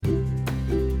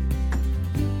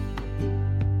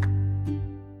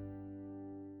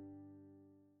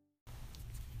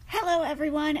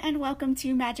everyone, and welcome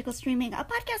to Magical Streaming, a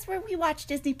podcast where we watch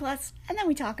Disney Plus and then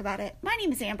we talk about it. My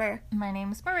name is Amber. My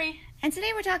name is Marie. And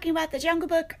today we're talking about The Jungle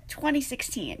Book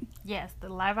 2016. Yes, the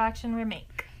live-action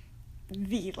remake.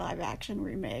 The live-action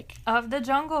remake. Of The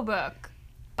Jungle Book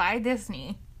by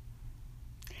Disney.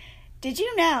 Did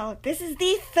you know this is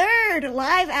the third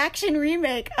live-action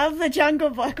remake of The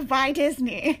Jungle Book by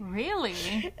Disney?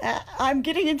 Really? I'm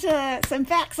getting into some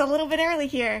facts a little bit early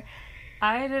here.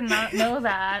 I did not know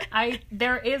that.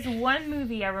 There is one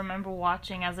movie I remember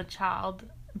watching as a child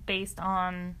based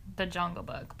on The Jungle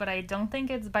Book, but I don't think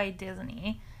it's by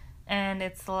Disney. And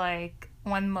it's like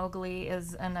when Mowgli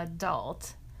is an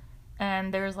adult,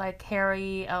 and there's like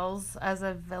Harry Els as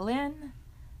a villain,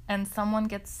 and someone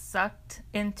gets sucked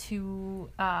into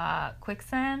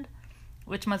quicksand,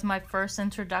 which was my first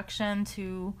introduction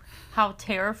to how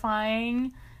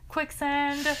terrifying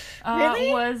quicksand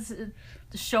Really? was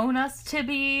shown us to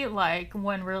be, like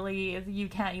when really you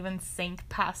can't even sink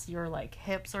past your like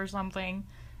hips or something.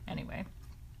 Anyway.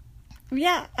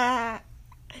 Yeah,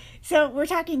 so we're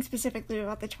talking specifically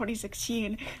about the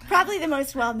 2016, probably the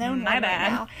most well-known My one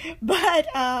bad. right now. But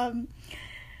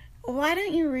why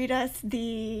don't you read us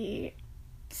the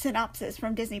synopsis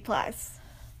from Disney Plus?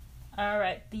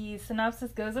 Alright, the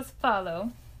synopsis goes as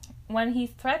follow. When he's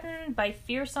threatened by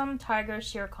fearsome tiger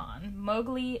Shere Khan,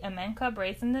 Mowgli, a man cub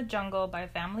raised in the jungle by a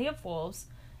family of wolves,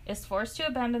 is forced to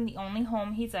abandon the only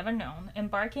home he's ever known,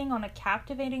 embarking on a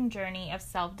captivating journey of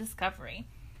self-discovery.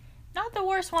 Not the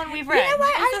worst one we've read. You know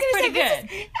what? This is pretty good.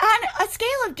 This is, on a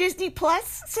scale of Disney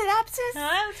Plus synopsis, No,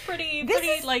 that's pretty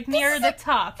this near the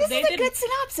top. This is a good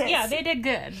synopsis. Yeah, they did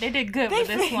good. They did good with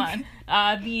this They- one.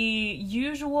 The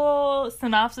usual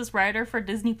synopsis writer for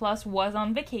Disney Plus was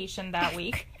on vacation that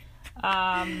week.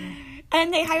 And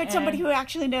they hired somebody who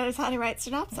actually knows how to write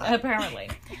synopsis.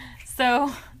 Apparently.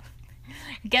 So,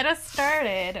 get us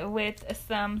started with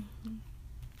some...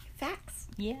 Facts.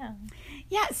 Yeah.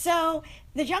 Yeah, so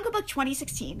The Jungle Book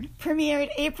 2016 premiered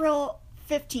April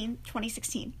 15,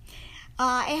 2016. It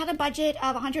had a budget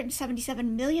of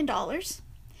 $177 million,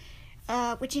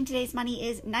 which in today's money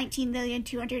is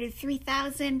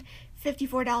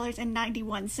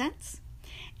 $19,203,054.91.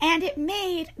 And it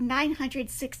made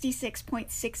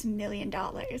 $966.6 million.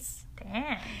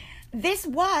 Damn. This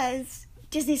was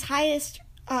Disney's highest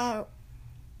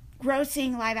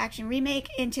grossing live-action remake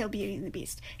until Beauty and the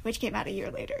Beast, which came out a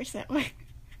year later. So,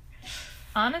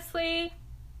 Honestly,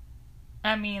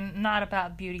 I mean, not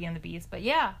about Beauty and the Beast, but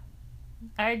yeah,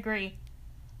 I agree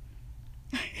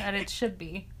that it should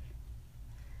be.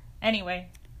 Anyway,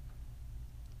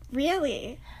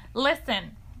 really?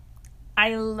 listen,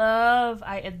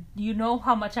 you know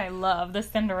how much I love the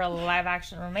Cinderella live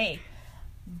action remake,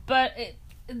 but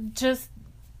just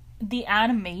the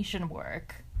animation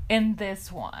work in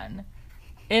this one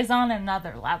is on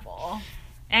another level.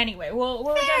 Anyway, we'll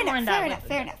get more in that.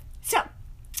 Fair enough. So,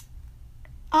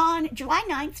 on July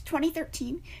 9th,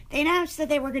 2013, they announced that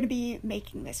they were going to be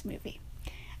making this movie.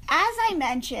 As I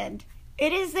mentioned,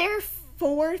 it is their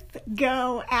fourth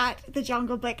go at The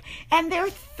Jungle Book and their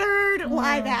third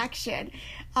live action.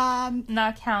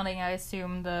 Not counting, I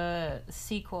assume, the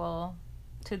sequel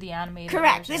to the animated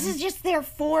Correct. version. This is just their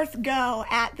fourth go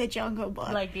at The Jungle Book.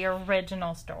 like the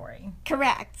original story.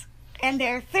 Correct. And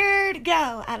their third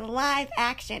go at a live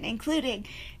action, including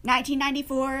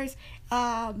 1994's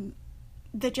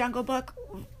The Jungle Book.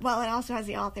 Well, it also has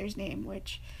the author's name,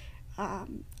 which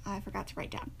I forgot to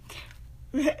write down.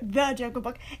 The Jungle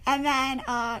Book. And then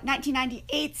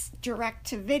 1998's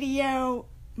direct-to-video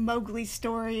Mowgli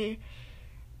story,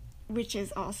 which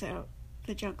is also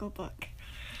The Jungle Book.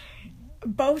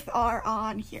 Both are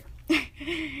on here.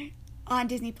 On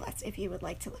Disney Plus, if you would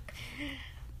like to look.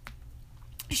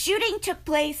 Shooting took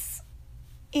place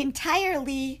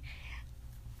entirely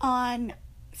on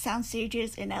sound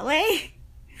stages in LA.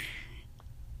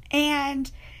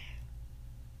 And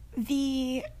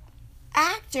the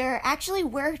actor actually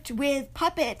worked with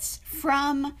puppets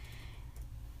from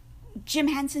Jim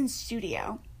Henson's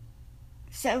studio.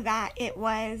 So that it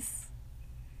was...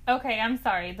 Okay, I'm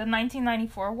sorry. The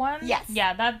 1994 one? Yes.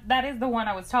 Yeah, that is the one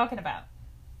I was talking about.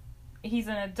 He's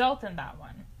an adult in that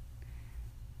one.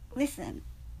 Listen.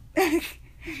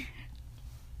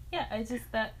 Yeah, that's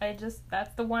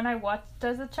the one I watched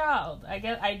as a child.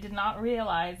 I did not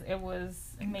realize it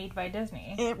was made by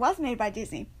Disney. It was made by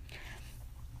Disney.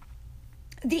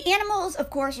 The animals, of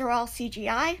course, are all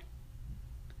CGI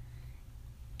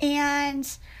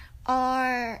and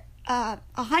are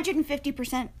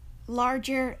 150%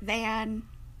 larger than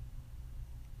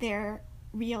their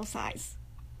real size.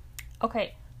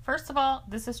 Okay, first of all,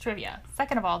 this is trivia.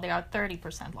 Second of all, they are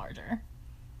 30% larger.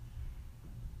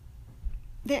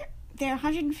 they're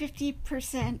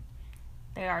 150%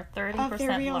 They are 30% of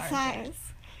their real larger. size.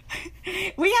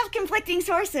 We have conflicting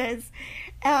sources.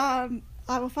 I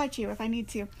will fight you if I need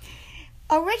to.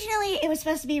 Originally, it was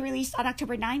supposed to be released on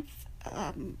October 9th,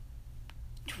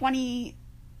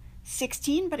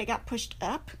 2016, but it got pushed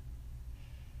up.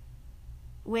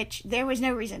 Which, there was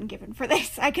no reason given for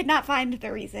this. I could not find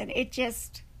the reason. It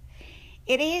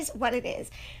is what it is.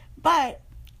 But,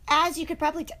 as you could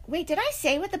probably... Wait, did I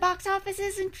say what the box office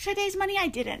is in today's money? I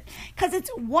didn't. Because it's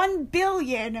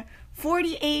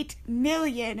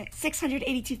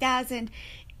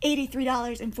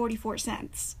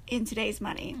 $1,048,682,083.44 in today's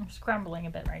money. I'm scrambling a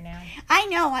bit right now. I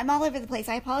know, I'm all over the place.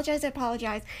 I apologize.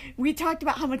 We talked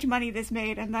about how much money this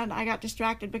made, and then I got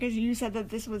distracted because you said that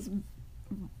this was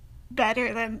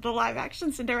better than the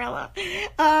live-action Cinderella.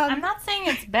 I'm not saying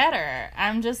it's better.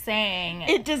 I'm just saying...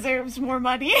 It deserves more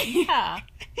money. Yeah.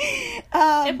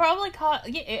 It probably cost...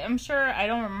 Yeah, I'm sure... I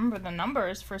don't remember the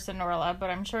numbers for Cinderella, but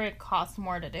I'm sure it costs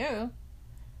more to do.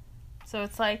 So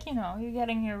it's like, you're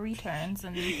getting your returns.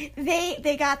 And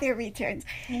They got their returns.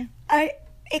 Yeah.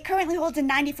 It currently holds a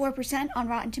 94% on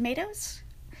Rotten Tomatoes.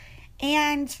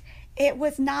 And it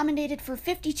was nominated for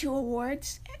 52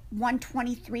 awards, won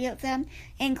 23 of them,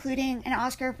 including an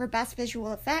Oscar for Best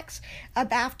Visual Effects, a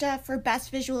BAFTA for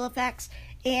Best Visual Effects,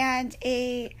 and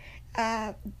the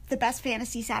Best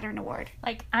Fantasy Saturn Award.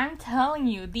 Like, I'm telling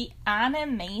you, the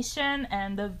animation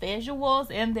and the visuals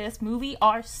in this movie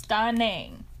are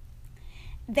stunning.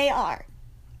 They are.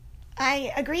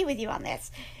 I agree with you on this.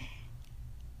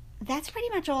 That's pretty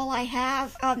much all I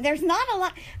have. There's not a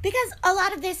lot, because a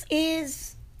lot of this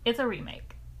is... It's a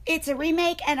remake. It's a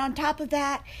remake, and on top of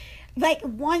that, like,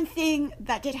 one thing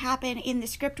that did happen in the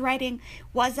script writing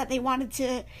was that they wanted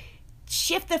to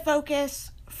shift the focus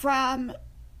from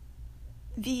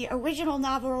the original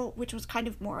novel, which was kind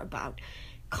of more about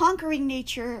conquering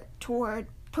nature, toward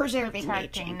preserving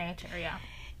Protecting nature. nature, yeah.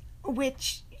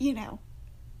 Which,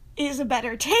 is a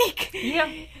better take.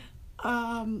 Yeah.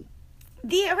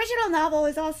 The original novel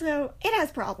is also, it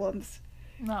has problems.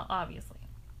 Well, obviously.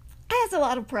 It has a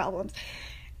lot of problems.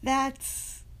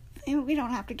 We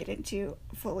don't have to get into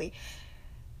fully.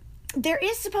 There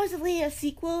is supposedly a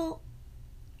sequel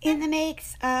in the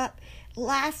makes.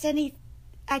 Last I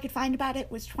could find about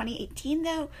it was 2018,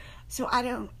 though. So I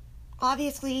don't,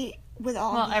 obviously, with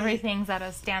all everything's at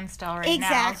a standstill right now.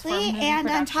 Exactly, and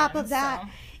on top of that, so.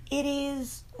 It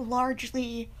is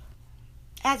largely,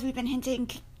 as we've been hinting,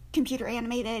 computer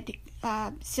animated.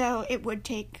 So it would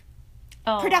take...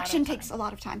 Production takes a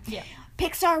lot of time. Yeah.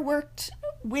 Pixar worked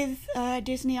with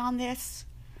Disney on this.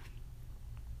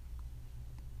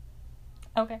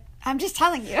 Okay. I'm just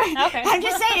telling you. Okay. I'm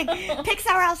just saying.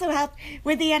 Pixar also helped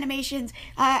with the animations.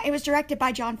 It was directed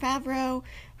by Jon Favreau,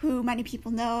 who many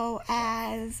people know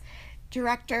as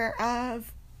director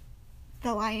of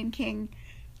The Lion King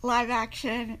live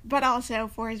action, but also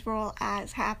for his role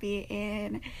as Happy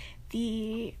in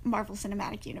the Marvel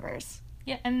Cinematic Universe.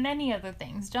 Yeah, and many other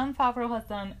things. Jon Favreau has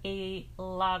done a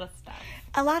lot of stuff.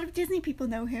 A lot of Disney people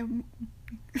know him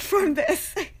from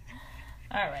this.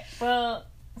 Alright, well,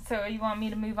 so you want me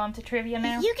to move on to trivia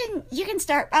now? You can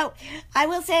start. Oh, I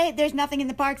will say there's nothing in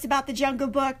the parks about the Jungle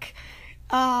Book.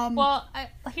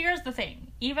 Here's the thing.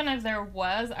 Even if there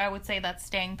was, I would say that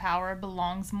staying power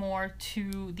belongs more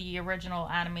to the original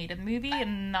animated movie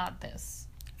and not this.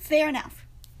 Fair enough.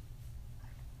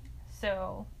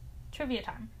 So, trivia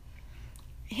time.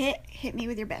 Hit me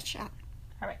with your best shot.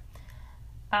 All right.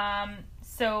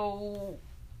 So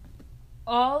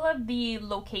all of the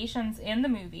locations in the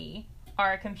movie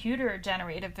are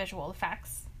computer-generated visual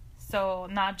effects. So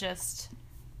not just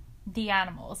the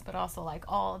animals, but also like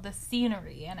all the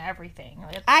scenery and everything.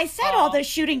 I said all the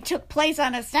shooting took place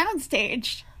on a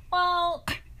soundstage. Well,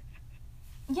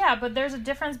 yeah, but there's a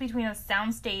difference between a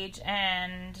soundstage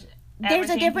and...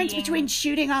 There's a difference between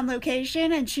shooting on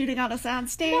location and shooting on a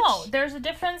soundstage? No, there's a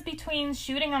difference between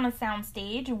shooting on a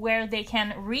soundstage where they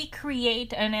can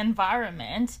recreate an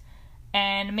environment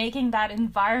and making that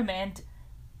environment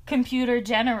computer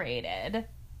generated.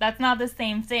 That's not the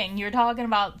same thing. You're talking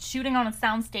about shooting on a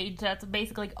soundstage that's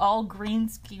basically all green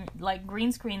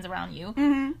screens around you,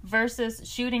 mm-hmm. versus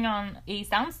shooting on a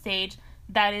soundstage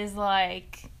that is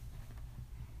like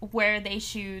where they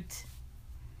shoot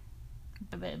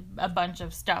a bunch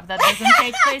of stuff that doesn't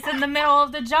take place in the middle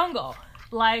of the jungle.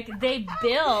 Like, they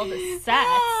build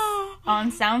sets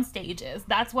on sound stages.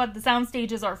 That's what the sound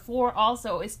stages are for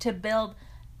also, is to build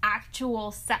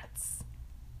actual sets.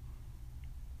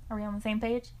 Are we on the same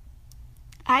page?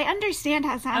 I understand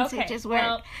how sound stages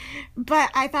work,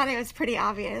 but I thought it was pretty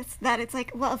obvious that it's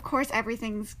like, well, of course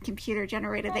everything's computer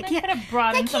generated. Well, they could have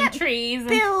brought in some trees.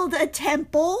 Build a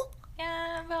temple.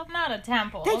 Yeah, well, not a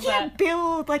temple. They can't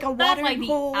build like a watering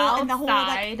hole outside, and the whole.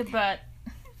 Like, but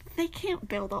they can't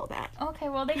build all that. Okay,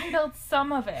 well, they can build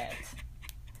some of it.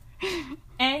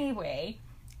 Anyway,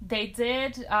 they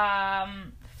did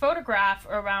photograph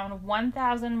around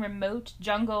 1,000 remote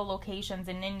jungle locations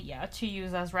in India to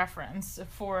use as reference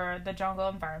for the jungle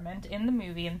environment in the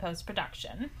movie in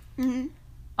post-production. Mm-hmm.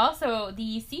 Also,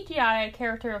 the CGI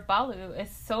character of Balu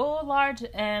is so large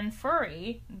and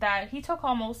furry that he took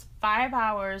almost 5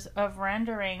 hours of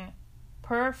rendering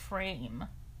per frame.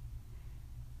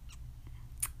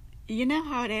 You know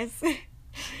how it is.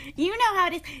 You know how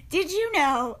it is. Did you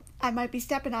know, I might be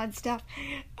stepping on stuff,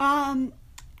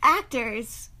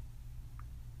 actors,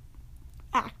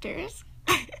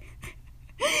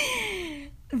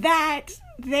 that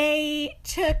they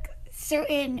took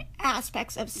certain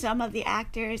aspects of some of the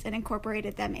actors and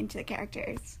incorporated them into the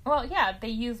characters. Well, yeah, they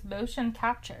use motion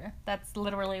capture. That's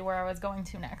literally where I was going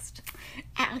to next.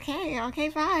 Okay,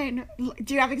 fine.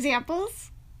 Do you have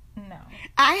examples? No.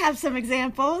 I have some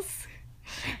examples.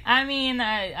 I mean,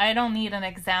 I don't need an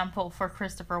example for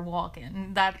Christopher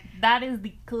Walken. That is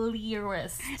the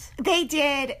clearest. They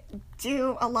did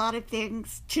do a lot of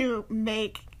things to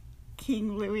make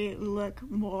King Louis look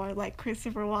more like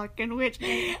Christopher Walken, which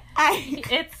it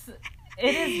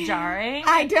is jarring.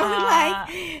 I don't like.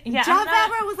 Yeah, Jon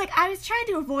Favreau was like, I was trying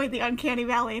to avoid the uncanny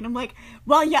valley, and I'm like,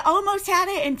 well, you almost had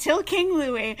it until King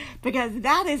Louis, because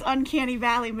that is uncanny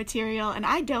valley material, and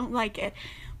I don't like it.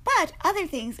 But other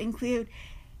things include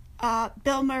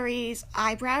Bill Murray's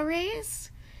eyebrow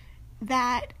raise,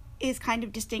 that is kind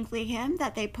of distinctly him,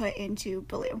 that they put into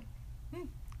Baloo.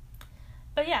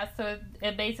 But yeah, so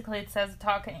it says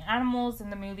talking animals in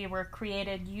the movie were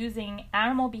created using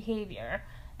animal behavior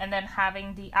and then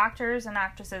having the actors and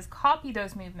actresses copy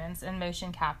those movements in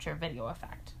motion capture video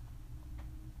effect.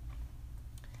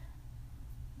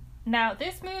 Now,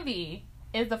 this movie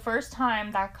is the first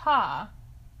time that Kaa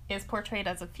is portrayed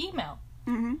as a female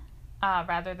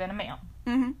rather than a male.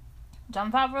 Mm-hmm.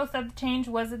 Jon Favreau said the change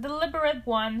was a deliberate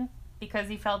one because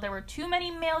he felt there were too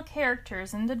many male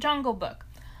characters in the Jungle Book.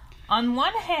 On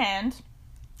one hand,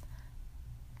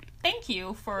 thank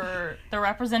you for the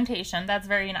representation. That's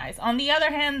very nice. On the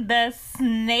other hand, the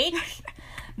snake,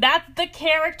 that's the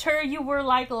character you were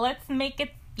like, let's make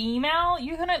it female.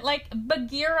 You couldn't, like,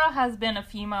 Bagheera has been a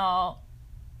female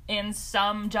in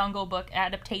some Jungle Book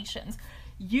adaptations.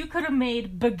 You could have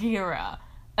made Bagheera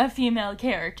a female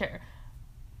character.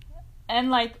 And,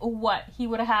 like, what? He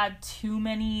would have had too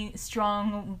many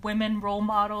strong women role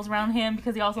models around him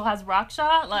because he also has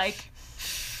Raksha? Like,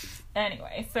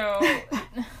 anyway, so,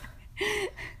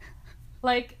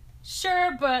 like,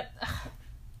 sure, but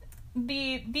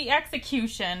the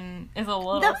execution is a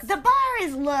little... The bar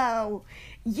is low.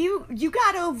 You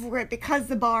got over it because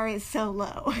the bar is so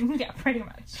low. Yeah, pretty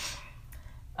much.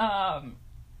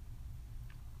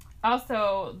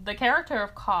 Also, the character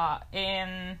of Kaa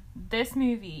in this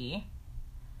movie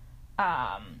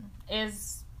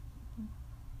is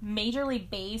majorly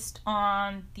based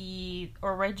on the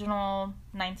original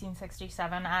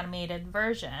 1967 animated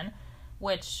version,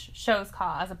 which shows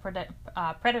Kaa as a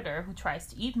predator who tries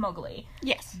to eat Mowgli.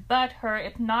 Yes. But her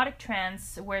hypnotic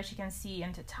trance, where she can see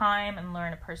into time and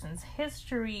learn a person's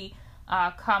history,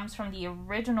 comes from the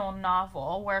original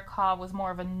novel, where Kaa was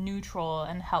more of a neutral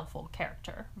and helpful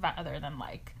character, rather than,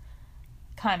 like,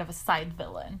 kind of a side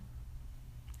villain.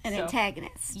 An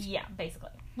antagonist. Yeah, basically.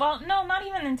 Well, no, not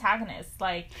even antagonist.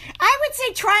 Like, I would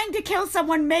say trying to kill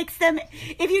someone makes them...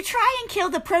 If you try and kill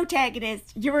the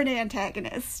protagonist, you're an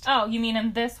antagonist. Oh, you mean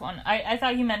in this one? I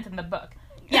thought you meant in the book.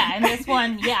 Yeah, in this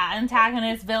one, yeah,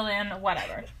 antagonist, villain,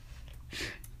 whatever.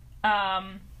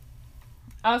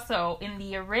 Also, in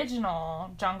the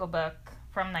original Jungle Book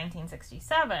from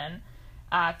 1967,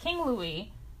 King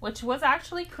Louis, which was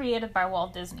actually created by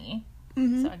Walt Disney,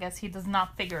 so I guess he does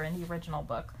not figure in the original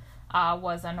book,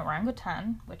 was an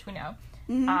orangutan, which we know.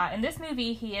 In this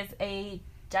movie, he is a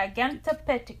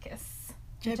Gigantopithecus.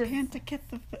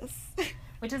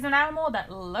 Which is an animal that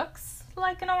looks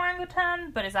like an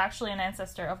orangutan, but is actually an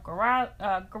ancestor of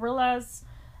gorillas.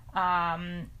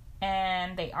 And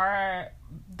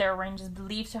their range is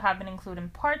believed to have been included in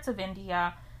parts of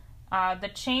India. The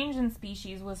change in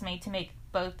species was made to make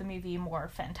both the movie more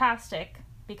fantastic,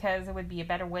 because it would be a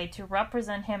better way to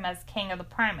represent him as king of the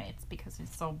primates, because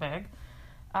he's so big,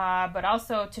 but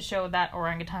also to show that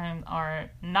orangutans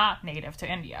are not native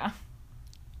to India.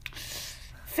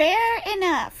 Fair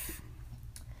enough.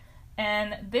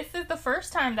 And this is the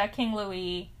first time that King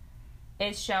Louis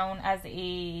is shown as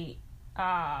a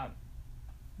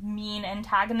mean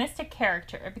antagonistic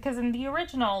character, because in the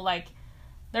original, like,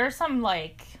 there are some,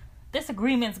 like,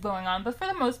 disagreements going on, but for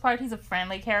the most part, he's a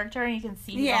friendly character, and you can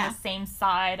see he's on the same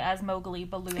side as Mowgli,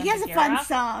 Baloo, and he has Bagheera. a fun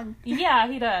song. Yeah,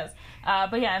 he does.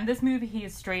 But yeah, in this movie, he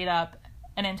is straight up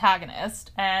an antagonist,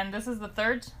 and this is the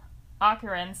third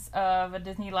occurrence of a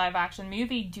Disney live-action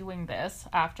movie doing this,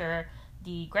 after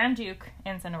the Grand Duke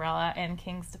in Cinderella and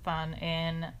King Stefan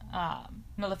in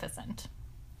Maleficent.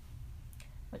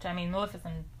 Which, I mean,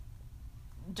 Maleficent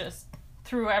just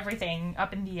threw everything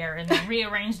up in the air and then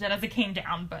rearranged it as it came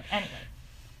down. But anyway.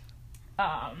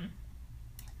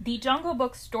 The Jungle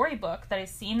Book storybook that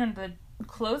is seen in the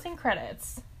closing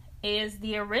credits is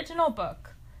the original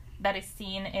book that is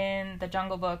seen in the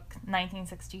Jungle Book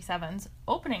 1967's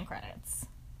opening credits.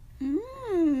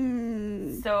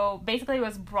 So basically it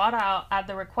was brought out at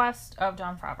the request of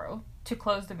Jon Favreau to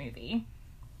close the movie,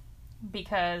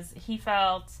 because he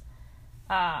felt,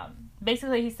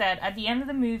 basically he said, at the end of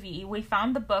the movie, we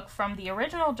found the book from the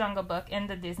original Jungle Book in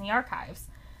the Disney archives.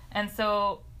 And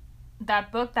so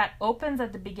that book that opens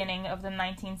at the beginning of the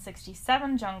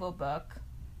 1967 Jungle Book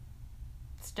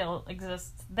still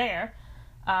exists there.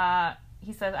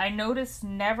 He says, I noticed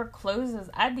never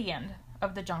closes at the end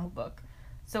of the Jungle Book.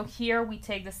 So here we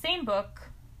take the same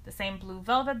book, the same blue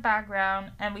velvet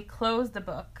background, and we close the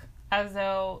book as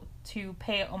though to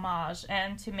pay homage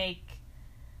and to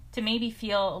maybe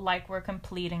feel like we're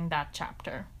completing that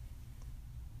chapter.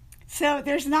 So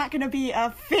there's not going to be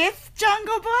a fifth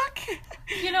Jungle Book?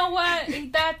 You know what?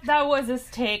 That was his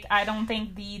take. I don't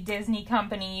think the Disney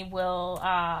company will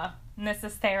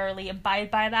necessarily abide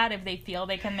by that if they feel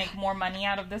they can make more money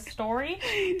out of this story.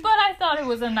 But I thought it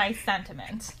was a nice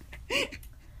sentiment.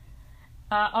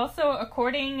 Also,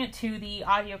 according to the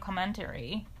audio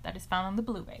commentary that is found on the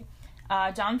Blu-ray,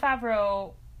 Jon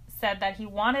Favreau said that he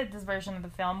wanted this version of the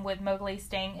film with Mowgli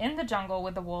staying in the jungle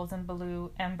with the wolves and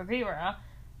Baloo and Bagheera,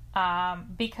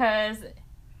 because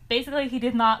basically he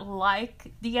did not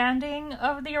like the ending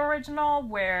of the original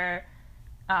where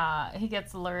he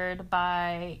gets lured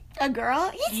by a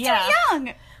girl? He's too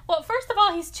young! Well, first of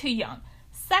all, he's too young.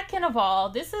 Second of all,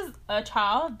 this is a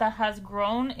child that has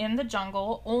grown in the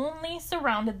jungle, only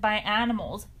surrounded by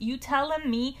animals. You telling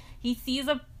me he sees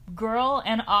a girl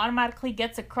and automatically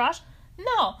gets a crush?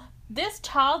 No, this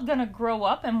child gonna grow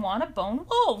up and wanna bone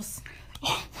wolves.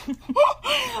 Whoa!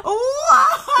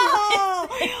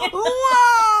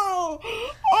 Whoa!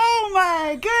 Oh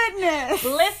my goodness!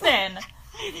 Listen,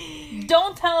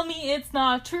 don't tell me it's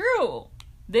not true.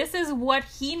 This is what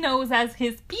he knows as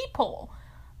his people.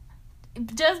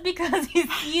 Just because he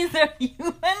sees a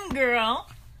human girl.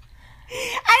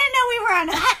 I didn't know we were on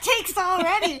hot takes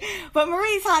already, but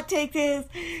Marie's hot take is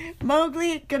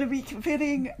Mowgli gonna be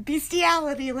committing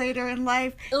bestiality later in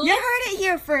life. You heard it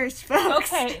here first,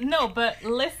 folks. Okay, no, but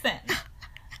listen.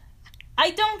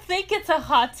 I don't think it's a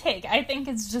hot take. I think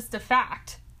it's just a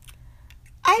fact.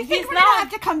 I think we're gonna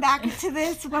have to come back to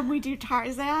this when we do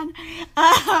Tarzan.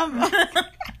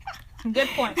 Good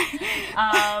point.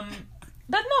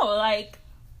 But no, like,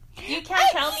 you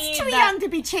can't tell me he's too young to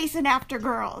be chasing after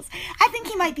girls. I think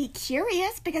he might be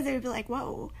curious because it would be like,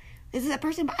 whoa, this is a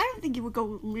person, but I don't think he would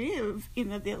go live in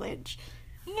the village.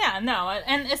 Yeah, no,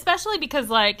 and especially because,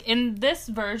 like, in this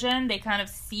version, they kind of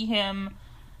see him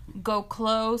go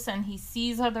close and he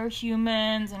sees other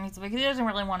humans and he doesn't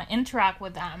really want to interact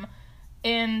with them.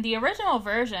 In the original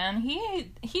version,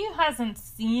 he hasn't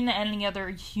seen any other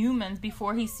humans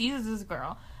before he sees this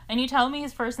girl. And you tell me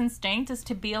his first instinct is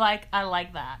to be like, I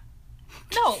like that.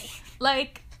 No,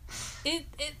 like,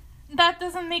 that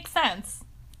doesn't make sense.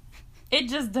 It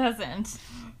just doesn't.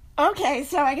 Okay,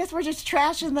 so I guess we're just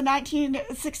trashing the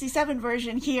 1967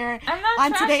 version here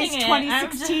on today's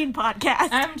 2016 podcast.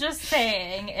 I'm just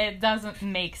saying it doesn't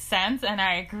make sense, and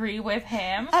I agree with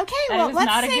him. Okay, well, it was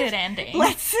not a good ending.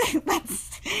 Let's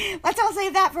all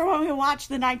save that for when we watch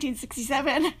the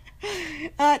 1967.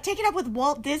 Take it up with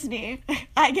Walt Disney,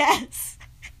 I guess.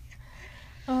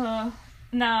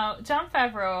 Now, Jon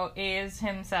Favreau is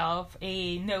himself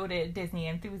a noted Disney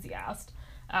enthusiast.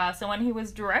 So when he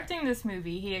was directing this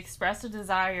movie, he expressed a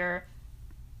desire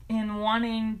in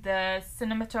wanting the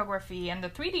cinematography and the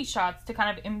 3D shots to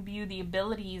kind of imbue the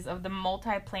abilities of the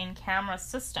multi-plane camera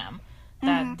system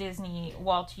that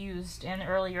Walt used in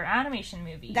earlier animation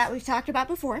movies. That we've talked about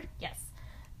before. Yes.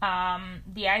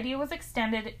 The idea was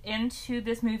extended into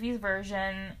this movie's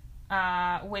version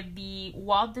with the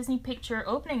Walt Disney Picture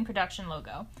opening production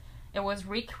logo. It was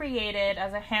recreated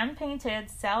as a hand-painted,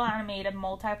 cel-animated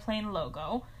multi-plane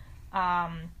logo,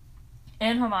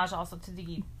 in homage also to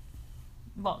the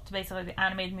to basically the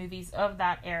animated movies of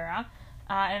that era.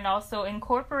 And it also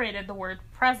incorporated the word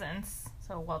presents,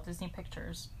 so Walt Disney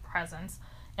Pictures presents,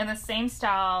 in the same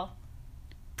style.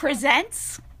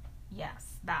 Presents?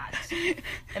 Yes, that.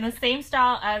 In the same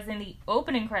style as in the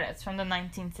opening credits from the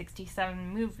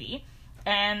 1967 movie.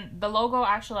 And the logo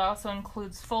actually also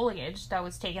includes foliage that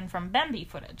was taken from Bambi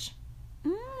footage.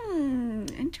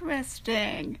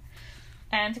 Interesting.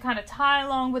 And to kind of tie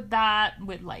along with that,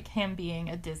 with like him being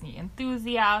a Disney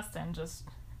enthusiast and just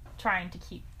trying to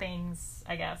keep things,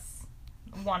 I guess,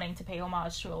 wanting to pay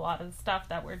homage to a lot of the stuff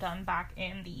that were done back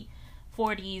in the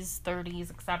 40s,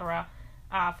 30s, etc.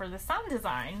 For the sound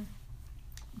design,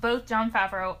 both Jon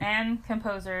Favreau and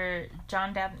composer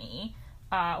John Debney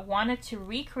wanted to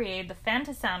recreate the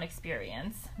Fantasound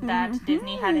experience that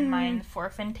Disney had in mind for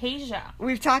Fantasia.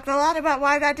 We've talked a lot about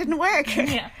why that didn't work.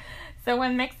 Yeah. So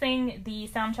when mixing the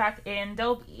soundtrack in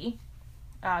Dolby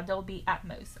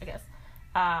Atmos, I guess,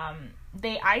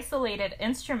 they isolated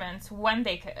instruments when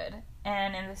they could,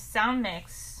 and in the sound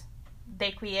mix,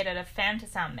 they created a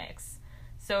Fantasound mix.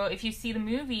 So if you see the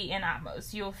movie in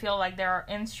Atmos, you'll feel like there are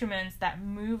instruments that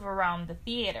move around the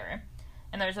theater.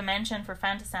 And there's a mention for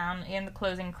Fantasound in the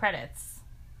closing credits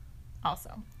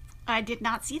also. I did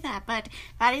not see that, but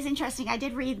that is interesting. I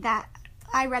read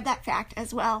that fact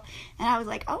as well, and I was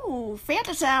like, oh,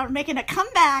 Fantasound making a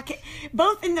comeback,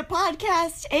 both in the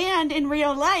podcast and in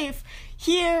real life,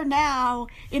 here now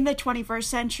in the 21st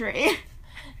century.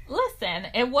 Listen,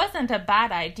 it wasn't a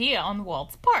bad idea on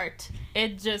Walt's part.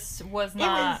 It just was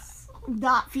not... It was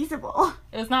not feasible.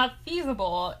 It was not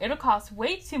feasible. It'll cost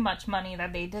way too much money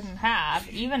that they didn't have,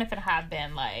 even if it had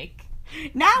been, like...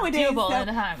 Nowadays, doable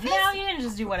in time. Now you can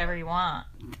just do whatever you want.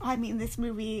 I mean, this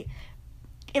movie...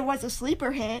 It was a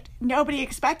sleeper hit. Nobody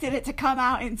expected it to come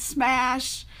out and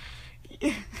smash.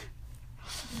 Yeah.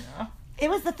 It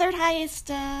was the third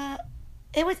highest.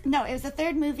 It was the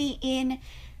third movie in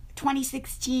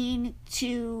 2016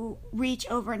 to reach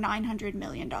over $900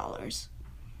 million.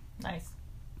 Nice.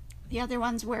 The other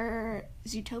ones were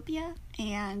Zootopia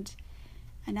and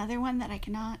another one that I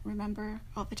cannot remember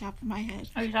off the top of my head.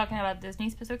 Are you talking about Disney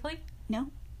specifically? No.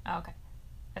 Oh, okay.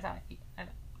 I thought.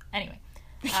 Anyway.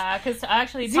 Because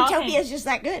actually, Zootopia is just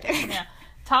that good. Yeah.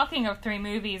 Talking of 3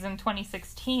 movies in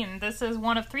 2016, this is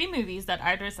one of 3 movies that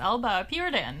Idris Elba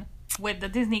appeared in with the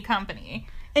Disney company.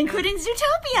 Including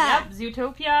Zootopia! Yep,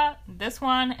 Zootopia, this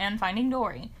one, and Finding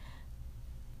Dory.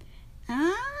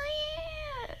 Oh,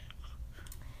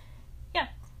 yeah.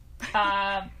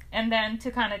 Yeah. And then to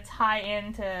kind of tie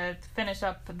in to finish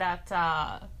up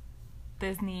that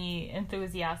Disney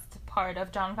enthusiast part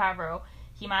of Jon Favreau,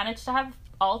 he managed to have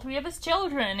all 3 of his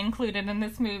children included in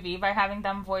this movie by having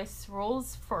them voice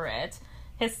roles for it.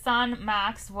 His son,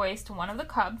 Max, voiced one of the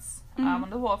cubs, one of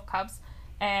the wolf cubs,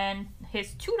 and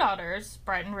his 2 daughters,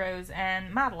 Brighton Rose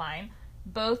and Madeline,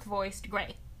 both voiced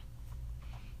Gray.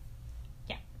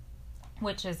 Yeah.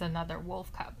 Which is another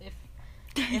wolf cub,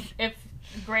 if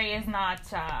Gray is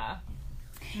not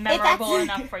memorable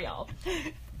enough for y'all.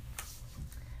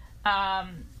 Now,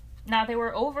 there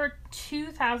were over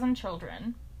 2,000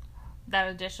 children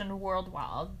that auditioned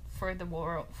worldwide for the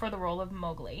role of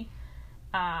Mowgli.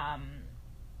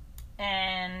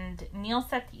 And Neil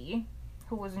Sethi,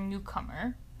 who was a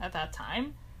newcomer at that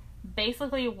time,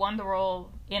 basically won the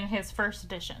role in his first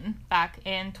audition back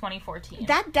in 2014.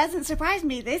 That doesn't surprise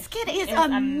me. This kid is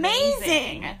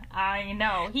amazing. I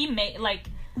know. He made, like...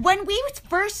 When we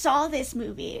first saw this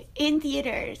movie in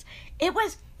theaters, it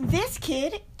was... This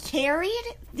kid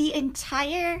carried the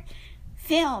entire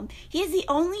film. He is the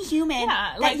only human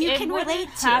that you can relate to. It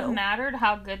wouldn't have mattered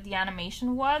how good the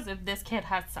animation was if this kid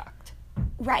had sucked.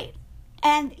 Right.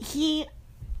 And he...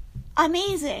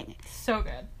 Amazing. So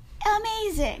good.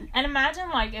 Amazing. And imagine,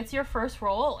 like, it's your first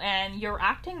role, and you're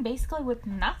acting basically with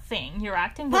nothing. You're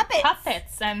acting with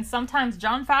puppets, and sometimes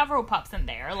Jon Favreau pops in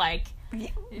there, like...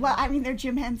 Well, I mean, they're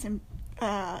Jim Henson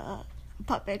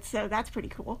puppets, so that's pretty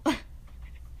cool.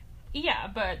 Yeah,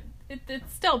 but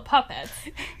it's still puppets.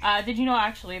 Did you know,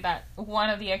 actually, that one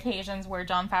of the occasions where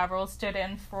Jon Favreau stood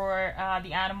in for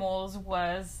the animals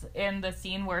was in the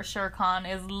scene where Shere Khan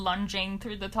is lunging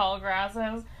through the tall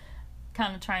grasses?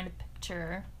 Kind of trying to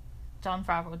picture Jon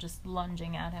Favreau just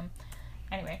lunging at him.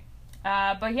 Anyway,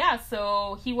 but yeah,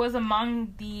 so he was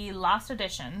among the last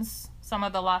auditions, some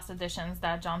of the last auditions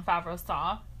that Jon Favreau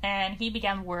saw, and he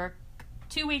began work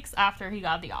 2 weeks after he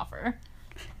got the offer.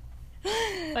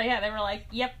 So yeah, they were like,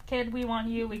 yep, kid, we want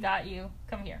you, we got you,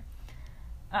 come here.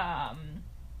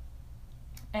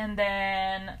 And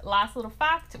then last little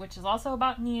fact, which is also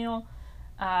about Neil,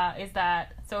 is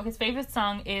that, so his favorite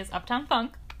song is Uptown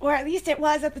Funk, Or at least it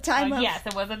was at the time of... Yes,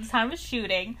 it was at the time of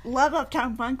shooting. Love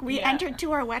Uptown Funk. We Yeah. entered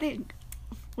to our wedding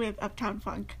with Uptown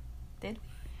Funk. Did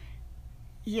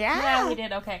we? Yeah. Yeah, we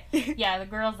did. Okay. Yeah, the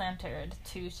girls entered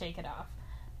to Shake It Off.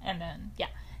 And then, yeah.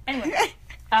 Anyway.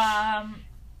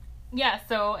 Yeah,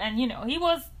 so, and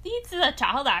he's a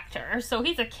child actor, so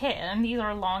he's a kid, and these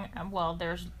are long, well,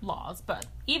 there's laws, but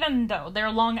even though they're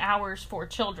long hours for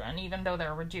children, even though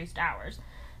they're reduced hours.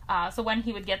 So when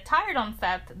he would get tired on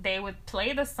set, they would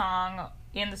play the song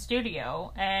in the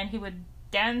studio, and he would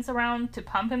dance around to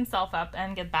pump himself up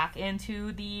and get back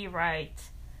into the right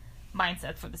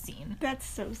mindset for the scene. That's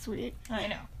so sweet. I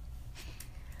know.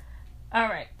 All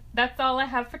right. That's all I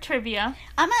have for trivia.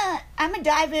 I'm a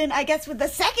dive in, I guess, with the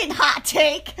second hot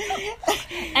take.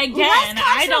 Again,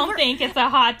 I don't think it's a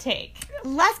hot take.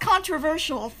 Less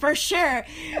controversial, for sure.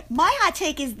 My hot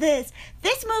take is this.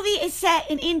 This movie is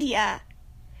set in India,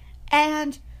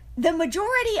 and the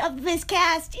majority of this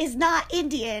cast is not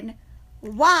Indian.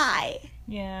 Why?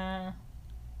 Yeah.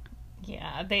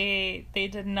 Yeah, they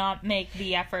did not make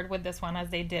the effort with this one as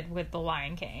they did with The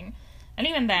Lion King. And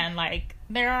even then, like,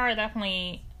 there are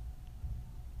definitely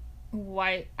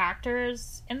white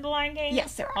actors in The Lion King.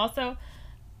 Yes, there are. Also.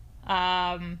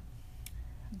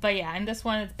 But yeah, in this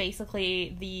one, it's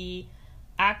basically the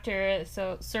actor,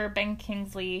 so Sir Ben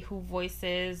Kingsley, who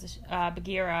voices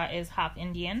Bagheera, is half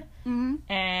Indian.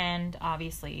 Mm-hmm. And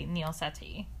obviously, Neil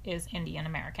Sethi is Indian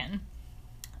American.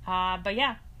 But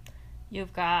yeah,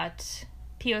 you've got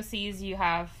POCs, you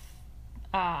have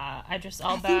Idris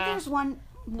Elba. I think there's one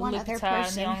Lupita other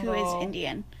person who is Nyong'o.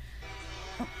 Indian.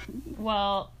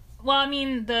 Well, I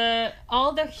mean,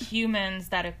 all the humans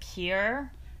that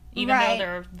appear, even Right. though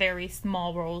they're very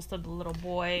small roles to the little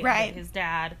boy, Right. his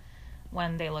dad,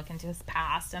 when they look into his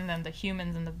past, and then the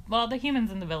humans in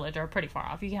the village are pretty far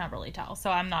off. You can't really tell.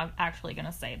 So I'm not actually going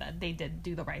to say that they did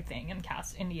do the right thing and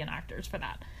cast Indian actors for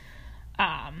that.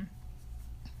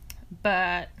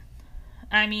 But,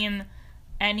 I mean,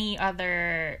 any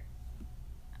other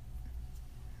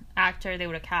actor they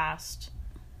would have cast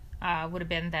would have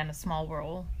been then a small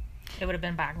role. It would have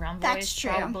been background voice. That's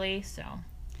true. Probably,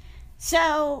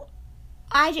 So,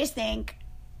 I just think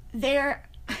they're...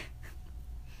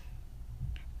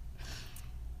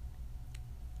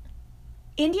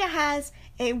 India has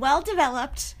a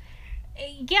well-developed...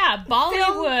 Yeah,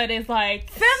 Bollywood is like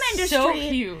film industry. so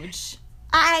huge.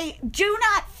 I do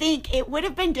not think it would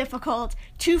have been difficult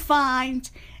to find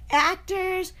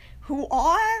actors who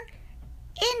are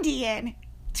Indian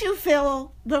to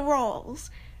fill the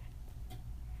roles.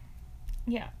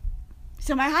 Yeah.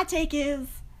 So my hot take is,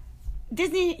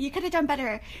 Disney, you could have done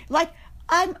better. Like,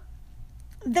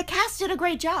 the cast did a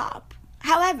great job.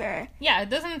 However... Yeah, it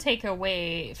doesn't take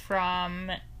away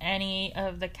from any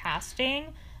of the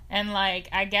casting. And, like,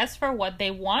 I guess for what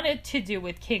they wanted to do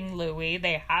with King Louis,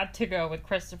 they had to go with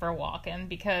Christopher Walken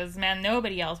because, man,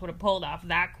 nobody else would have pulled off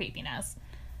that creepiness.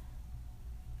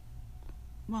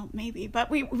 Well, maybe, but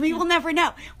we will never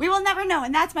know. We will never know,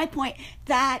 and that's my point,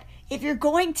 that if you're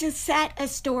going to set a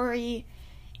story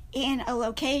in a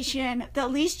location, the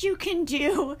least you can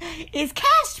do is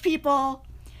cast people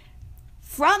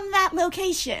from that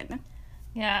location.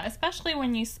 Yeah, especially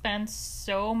when you spend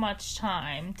so much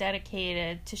time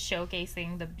dedicated to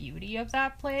showcasing the beauty of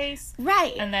that place.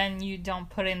 Right. And then you don't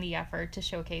put in the effort to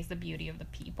showcase the beauty of the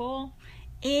people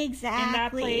Exactly. in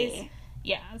that place.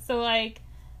 Yeah, so, like,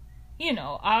 you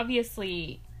know,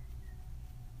 obviously,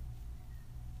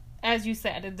 as you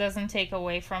said, it doesn't take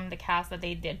away from the cast that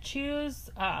they did choose.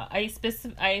 I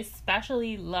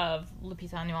especially love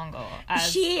Lupita Nyong'o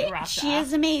as Rasha. She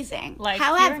is amazing. Like,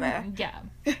 however, yeah.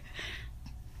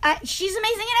 She's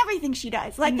amazing in everything she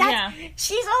does. Like, that's, Yeah.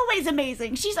 she's always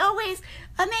amazing. She's always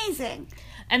amazing.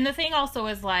 And the thing also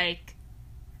is, like,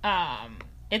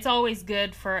 it's always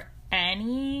good for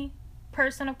any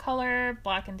person of color,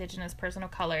 Black, Indigenous person of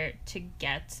color, to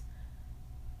get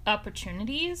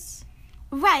opportunities.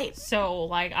 Right. So,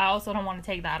 like, I also don't want to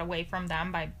take that away from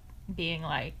them by being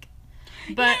like,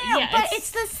 but No, yeah, but it's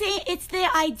the same. It's the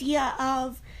idea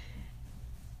of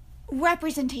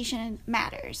representation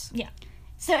matters. Yeah.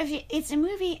 So if it's a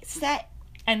movie set,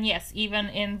 And yes, even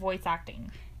in voice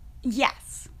acting.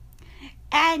 yes,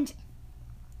 and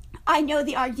I know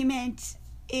the argument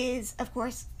is, of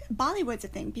course, Bollywood's a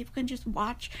thing. People can just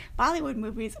watch Bollywood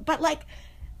movies, but like,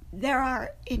 there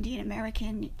are Indian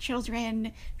American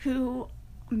children who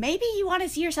maybe you want to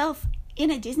see yourself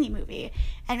in a Disney movie,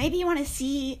 and maybe you want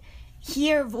to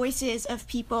hear voices of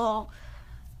people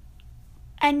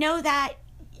and know that,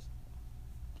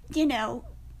 you know,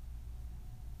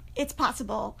 it's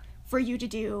possible for you to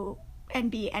do and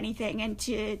be anything and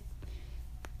to,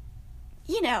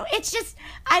 you know, it's just,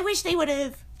 I wish they would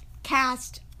have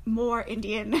cast more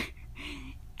Indian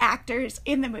actors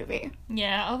in the movie.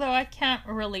 Yeah, although I can't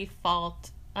really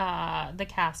fault the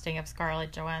casting of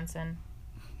Scarlett Johansson.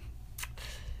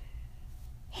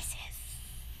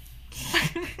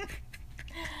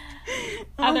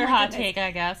 Other hot take,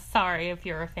 I guess. Sorry if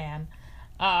you're a fan.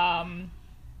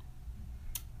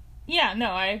 Yeah,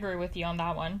 no, I agree with you on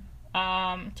that one.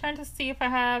 Trying to see if I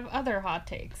have other hot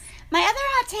takes. My other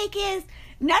hot take is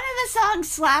none of the songs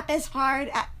slap as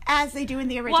hard as they do in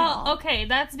the original. Well, okay,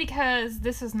 that's because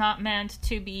this is not meant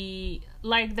to be,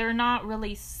 like, they're not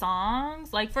really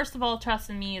songs. Like, first of all, Trust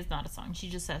in Me is not a song. She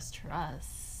just says,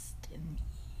 trust in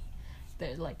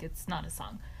me. Like, it's not a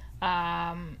song.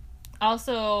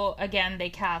 Also, again, they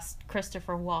cast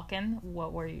Christopher Walken.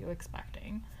 What were you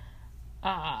expecting?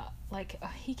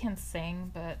 He can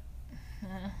sing, but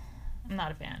I'm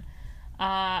not a fan.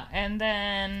 And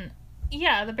then,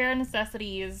 yeah, The Bare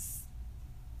Necessities,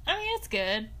 I mean, it's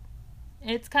good.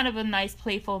 It's kind of a nice,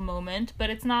 playful moment,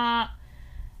 but it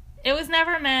was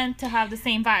never meant to have the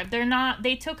same vibe.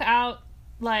 They took out,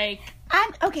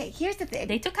 okay, here's the thing.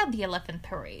 They took out the Elephant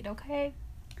Parade, okay?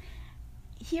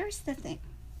 Here's the thing.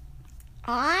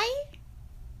 I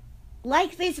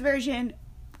like this version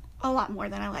a lot more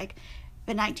than I like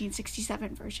the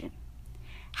 1967 version.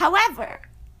 However,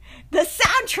 the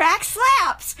soundtrack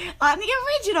slaps on the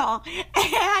original,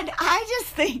 and I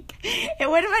just think it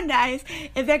would have been nice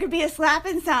if there could be a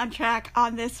slapping soundtrack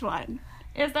on this one.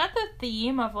 Is that the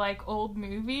theme of, old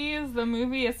movies? The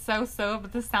movie is so-so,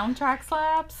 but the soundtrack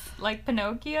slaps? Like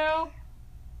Pinocchio?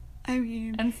 I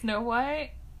mean... And Snow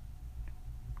White?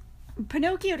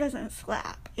 Pinocchio doesn't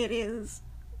slap. It is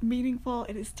meaningful.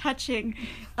 It is touching.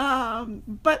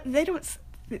 But they don't...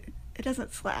 It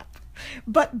doesn't slap.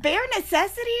 But Bare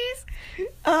Necessities,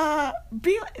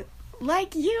 be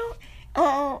like you,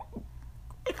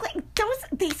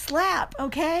 they slap,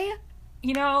 okay?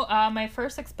 You know, my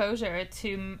first exposure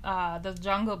to the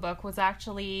Jungle Book was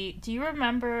actually, do you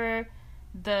remember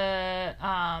the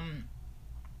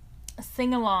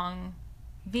sing-along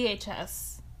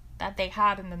VHS that they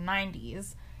had in the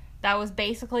 90s? That was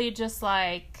basically just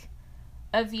like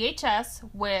a VHS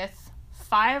with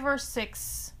 5 or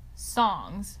 6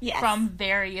 songs from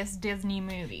various Disney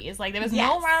movies. Like, there was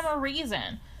no rhyme or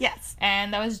reason. Yes.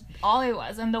 And that was all it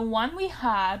was. And the one we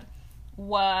had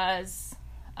was...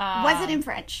 was it in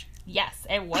French? Yes,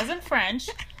 it was in French.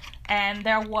 And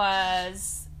there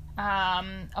was A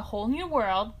Whole New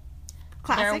World.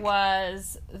 Classic. There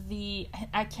was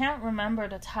I can't remember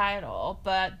the title,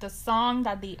 but the song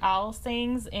that the owl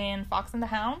sings in Fox and the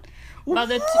Hound about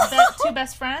the two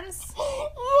best friends.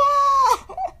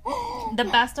 The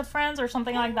Best of Friends or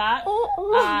something like that.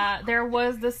 There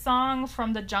was the song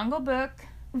from the Jungle Book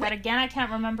that, again, I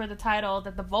can't remember the title,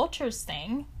 that the vultures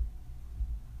sing.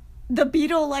 The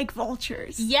Beetle-like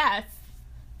vultures. Yes.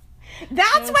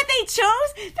 That's what they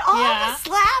chose? All the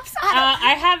slaps?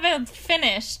 I haven't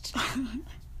finished.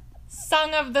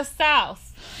 Song of the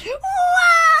South.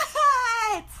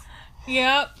 What?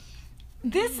 Yep.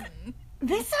 This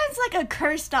sounds like a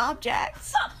cursed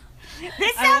object.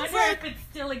 This I sounds wonder like if it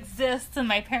still exists in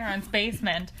my parents'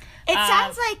 basement. It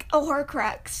sounds like a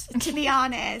Horcrux, to be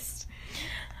honest.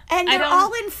 And they're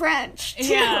all in French, too.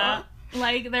 Yeah.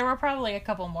 There were probably a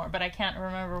couple more, but I can't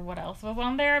remember what else was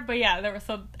on there. But yeah, there was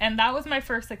and that was my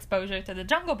first exposure to the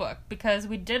Jungle Book, because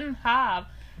we didn't have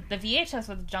the VHS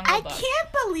with the Jungle Book. I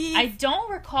can't believe... I don't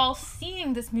recall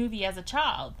seeing this movie as a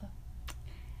child.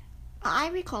 I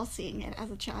recall seeing it as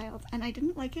a child, and I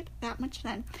didn't like it that much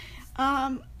then.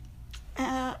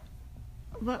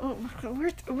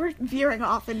 We're veering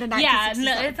off into 1967.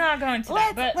 Yeah, no, it's not going to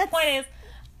that. But the point is,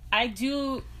 I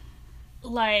do,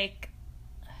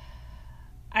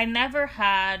 I never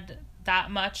had that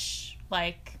much,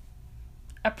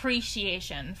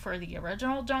 appreciation for the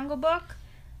original Jungle Book.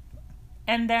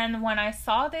 And then when I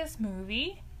saw this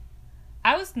movie,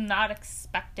 I was not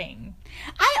expecting.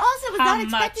 I also was not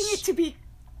expecting it to be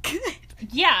good.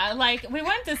 Yeah, we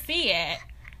went to see it.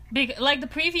 The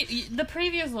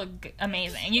previews looked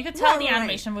amazing. You could tell the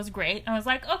animation was great. I was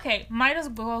like, okay, might as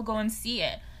well go and see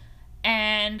it.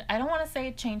 And I don't want to say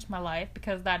it changed my life,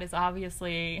 because that is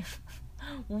obviously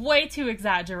way too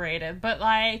exaggerated. But,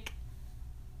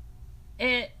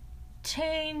 it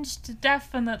changed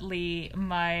definitely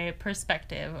my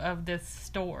perspective of this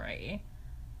story.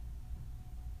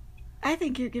 I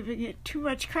think you're giving it too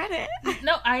much credit.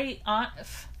 No,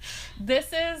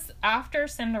 this is, after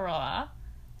Cinderella,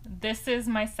 this is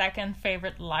my second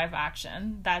favorite live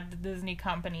action that the Disney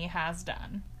company has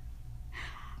done.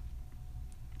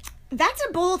 That's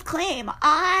a bold claim.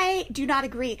 I do not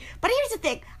agree. But here's the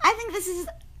thing. I think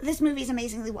this movie is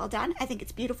amazingly well done. I think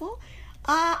it's beautiful.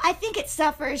 I think it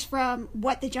suffers from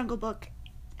what The Jungle Book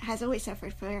has always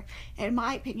suffered for, in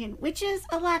my opinion, which is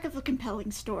a lack of a compelling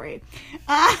story.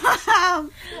 I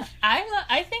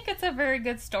think it's a very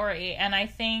good story, and I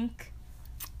think,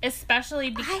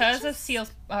 especially because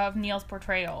of Neil's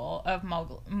portrayal of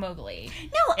Mowgli.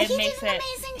 No, he did an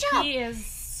amazing job. He is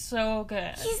so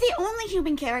good. He's the only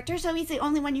human character, so he's the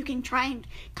only one you can try and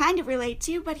kind of relate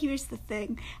to, but here's the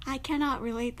thing. I cannot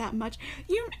relate that much.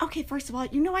 Okay, first of all,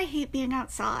 I hate being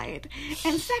outside.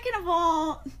 And second of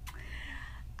all,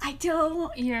 I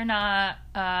don't... You're not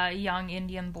a young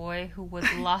Indian boy who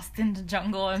was lost in the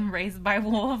jungle and raised by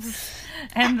wolves,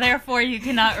 and therefore you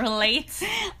cannot relate.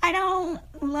 I don't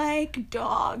like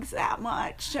dogs that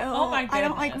much, so I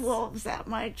don't like wolves that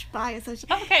much by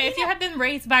association. Okay, if you had been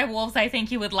raised by wolves, I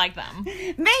think you would like them.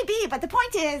 Maybe, but the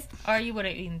point is... Or you would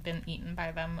have even been eaten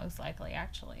by them, most likely,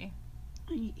 actually.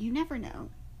 You never know.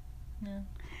 Yeah.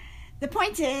 The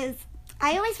point is,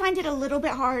 I always find it a little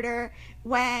bit harder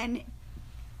when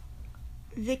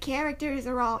the characters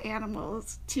are all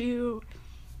animals to...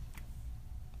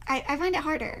 I find it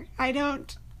harder. I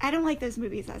don't like those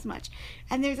movies as much.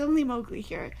 And there's only Mowgli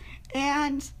here.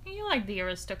 And... You like the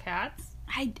Aristocats.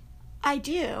 I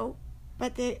do,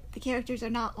 but the characters are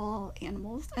not all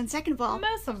animals. And second of all...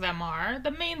 Most of them are.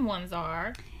 The main ones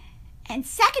are. And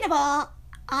second of all,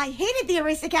 I hated the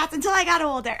Aristocats until I got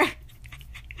older.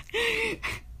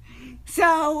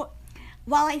 So,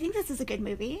 while I think this is a good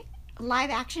movie, live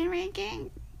action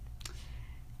ranking,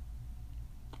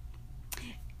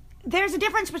 there's a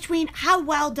difference between how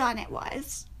well done it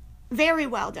was. Very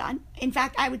well done. In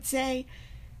fact, I would say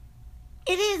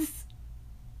it is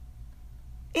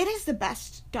the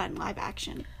best done live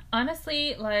action.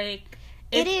 Honestly, like,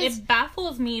 it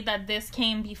baffles me that this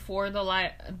came before the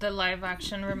live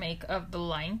action remake of The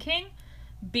Lion King,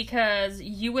 because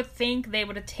you would think they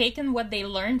would have taken what they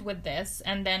learned with this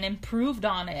and then improved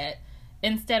on it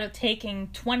instead of taking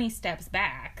 20 steps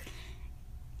back.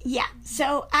 Yeah,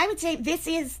 so I would say this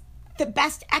is the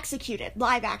best executed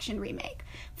live action remake,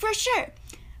 for sure.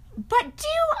 But do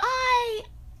I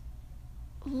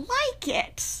like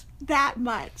it that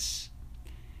much?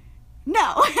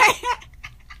 No.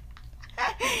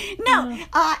 No,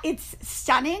 it's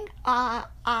stunning. I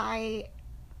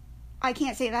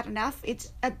can't say that enough.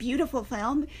 It's a beautiful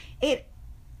film. It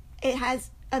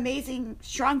has amazing,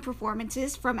 strong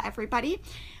performances from everybody.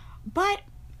 But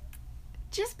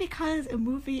just because a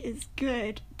movie is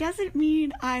good doesn't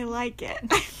mean I like it.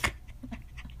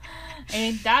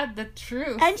 Ain't that the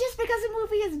truth? And just because a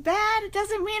movie is bad, it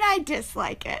doesn't mean I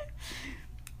dislike it.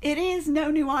 It is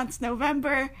No Nuance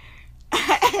November.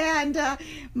 And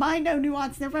my No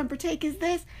Nuance November take is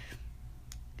this.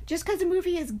 Just because a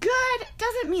movie is good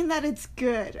doesn't mean that it's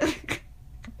good.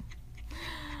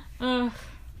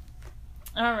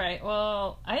 Alright,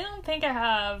 well, I don't think I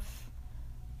have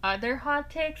other hot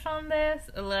takes on this.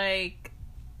 Like,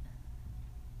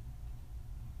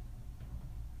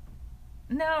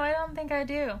 no, I don't think I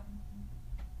do.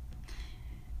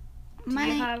 Do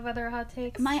you have other hot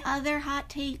takes? My other hot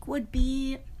take would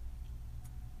be...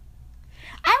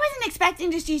 I wasn't expecting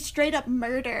to see straight up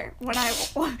murder when I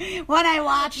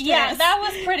watched this. Yeah, that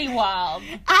was pretty wild.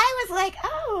 I was like,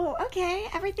 oh, okay,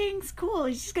 everything's cool.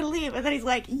 He's just gonna leave. And then he's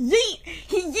like, yeet!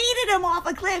 He yeeted him off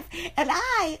a cliff. And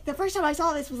the first time I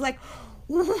saw this was like,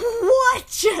 what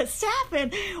just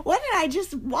happened? What did I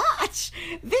just watch?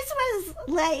 This was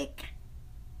like...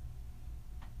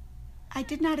 I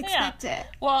did not expect it.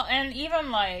 Well, and even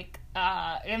like,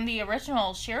 in the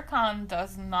original, Shere Khan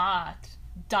does not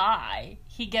die.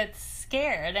 He gets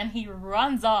scared and he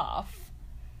runs off.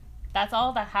 That's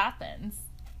all that happens.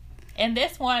 In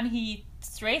this one, he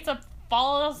straight up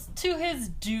falls to his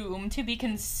doom to be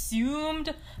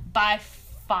consumed by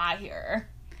fire.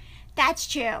 That's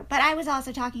true, but I was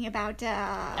also talking about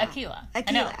Akela.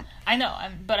 Akela. I know,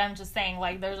 but I'm just saying,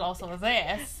 like, there's also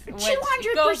this, which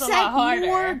 200%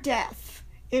 more death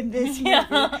in this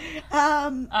movie.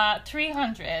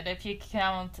 300 if you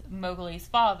count Mowgli's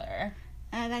father.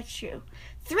 That's true.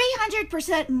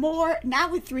 300% more, now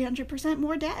with 300%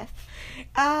 more death.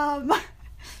 Oh,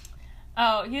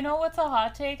 you know what's a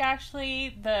hot take,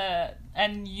 actually?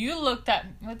 And you looked at...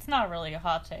 It's not really a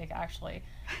hot take, actually.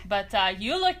 But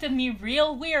you looked at me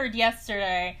real weird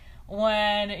yesterday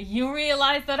when you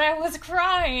realized that I was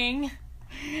crying.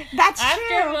 That's after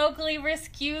true. After Mowgli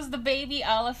rescues the baby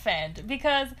elephant.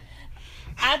 Because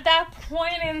at that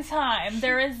point in time,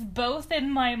 there is both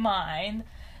in my mind...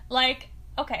 Like,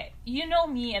 okay, you know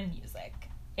me and music.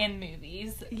 in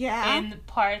movies. Yeah. In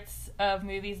parts of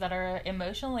movies that are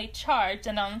emotionally charged,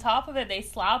 and on top of it, they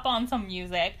slap on some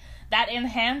music that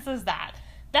enhances that.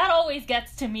 That always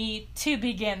gets to me to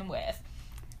begin with.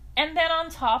 And then on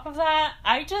top of that,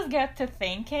 I just get to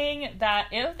thinking that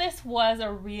if this was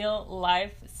a real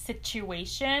life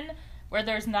situation where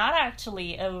there's not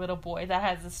actually a little boy that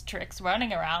has the Strix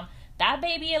running around, that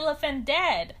baby elephant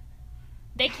dead.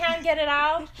 They can't get it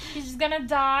out. He's just gonna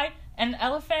die. And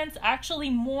elephants actually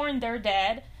mourn their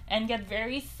dead and get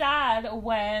very sad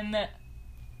when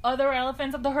other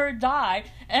elephants of the herd die.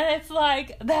 And it's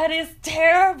like, that is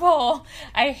terrible.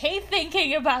 I hate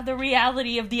thinking about the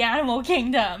reality of the animal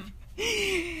kingdom.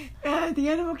 The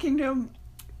animal kingdom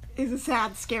is a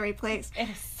sad, scary place. It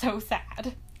is so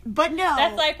sad. But no.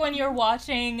 That's like when you're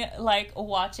watching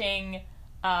lion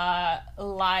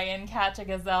catch a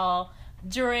gazelle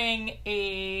during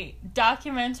a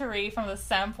documentary from the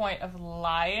standpoint of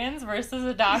lions versus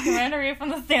a documentary from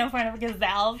the standpoint of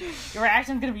gazelles. Your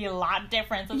reaction's gonna be a lot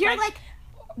different. So you're like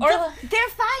they're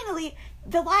finally,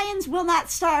 the lions will not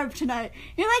starve tonight.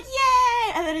 You're like,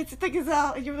 yay! And then it's the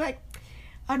gazelle, and you're like,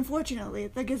 unfortunately,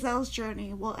 the gazelle's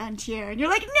journey will end here. And you're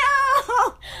like,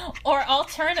 no! Or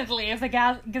alternatively, if the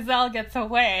gazelle gets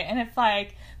away, and it's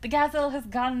like, the gazelle has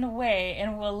gotten away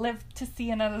and will live to see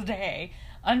another day.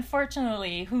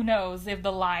 Unfortunately, who knows if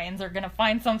the lions are going to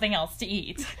find something else to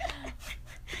eat.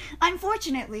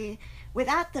 Unfortunately,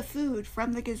 without the food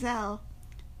from the gazelle,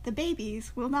 the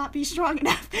babies will not be strong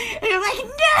enough. And you're like,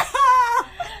 no!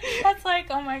 That's like,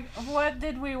 oh my, what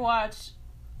did we watch?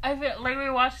 I feel like we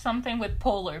watched something with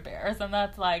polar bears, and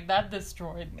that's like, that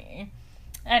destroyed me.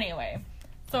 Anyway,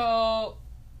 so,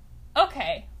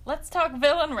 okay, let's talk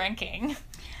villain ranking.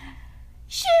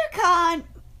 Shere Khan.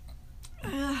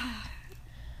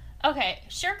 Okay,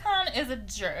 Shere Khan is a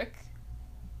jerk.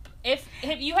 If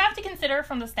you have to consider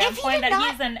from the standpoint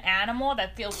that he's an animal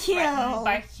that feels threatened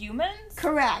by humans.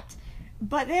 Correct.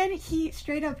 But then he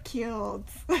straight up killed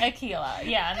Aquila.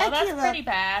 Yeah, no, that's pretty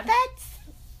bad.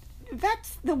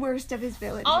 That's the worst of his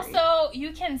villainry. Also,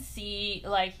 you can see,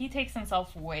 like, he takes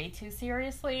himself way too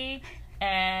seriously,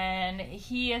 and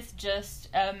he is just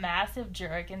a massive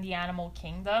jerk in the animal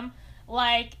kingdom.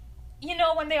 Like, you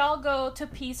know, when they all go to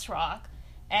Peace Rock,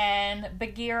 and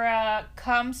Bagheera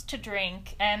comes to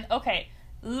drink, and, okay,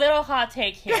 little hot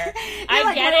take here. I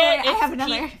like, get it. I have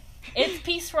another. It's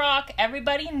Peace Rock.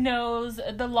 Everybody knows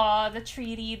the law, the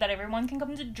treaty, that everyone can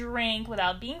come to drink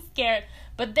without being scared.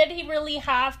 But did he really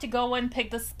have to go and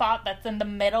pick the spot that's in the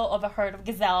middle of a herd of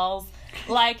gazelles?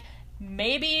 Like,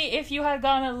 maybe if you had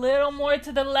gone a little more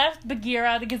to the left,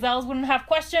 Bagheera, the gazelles wouldn't have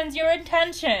questioned your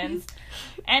intentions.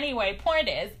 Anyway, point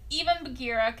is, even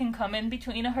Bagheera can come in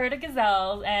between a herd of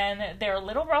gazelles, and they're a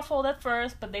little ruffled at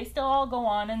first, but they still all go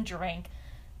on and drink.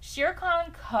 Shere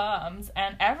Khan comes,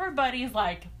 and everybody's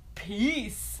like,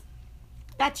 peace.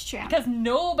 That's true. Because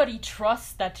nobody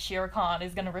trusts that Shere Khan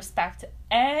is going to respect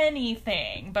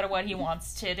anything but what he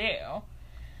wants to do.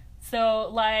 So,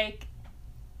 like,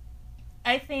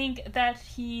 I think that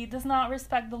he does not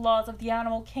respect the laws of the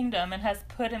animal kingdom and has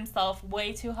put himself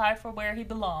way too high for where he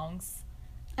belongs.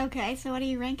 Okay, so what are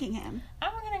you ranking him?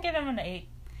 I'm going to give him an 8.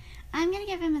 I'm going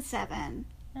to give him a 7.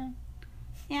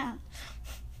 Yeah.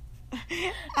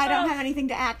 I don't have anything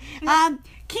to add.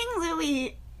 King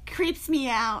Louie creeps me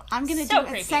out. I'm going to do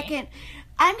a second.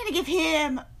 I'm going to give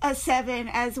him a 7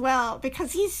 as well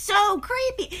because he's so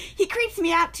creepy. He creeps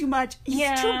me out too much.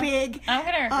 He's too big. I'm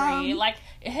going to agree. Like,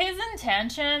 his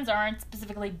intentions aren't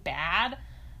specifically bad.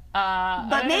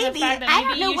 But maybe, I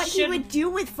don't know what he would do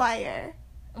with fire.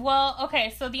 Well,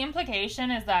 okay, so the implication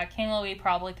is that King Louie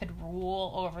probably could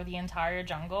rule over the entire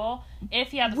jungle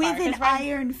if he had the fire. With an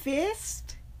iron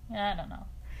fist? Yeah, I don't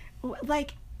know.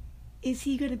 Like, is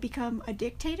he going to become a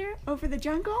dictator over the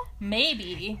jungle?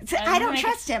 Maybe. I don't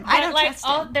trust him. I don't trust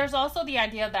him. There's also the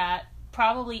idea that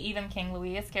probably even King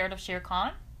Louie is scared of Shere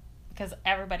Khan, because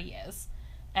everybody is.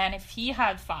 And if he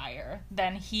had fire,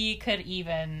 then he could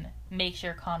even make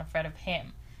Shere Khan afraid of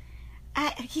him.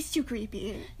 He's too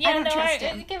creepy. Yeah, I don't trust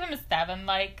him. I give him a 7.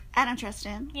 Like, I don't trust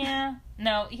him. Yeah.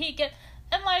 No,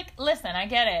 and like, listen, I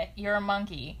get it. You're a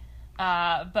monkey.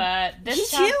 But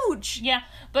he's huge. Yeah,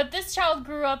 but this child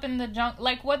grew up in the jungle.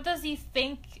 Like, what does he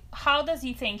think? How does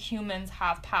he think humans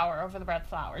have power over the red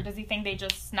flower? Does he think they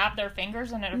just snap their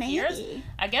fingers and it appears?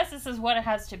 I guess this is what it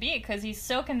has to be, because he's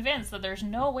so convinced that there's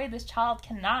no way this child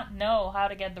cannot know how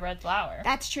to get the red flower.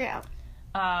 That's true.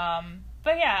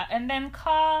 But yeah, and then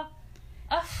Kaa,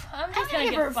 I'm just gonna gonna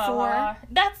give her give a 4. Falah.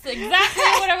 That's exactly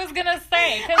what I was gonna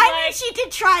say. Cause I mean, she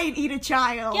did try and eat a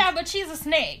child. yeah, but she's a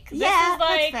snake. This Yeah, is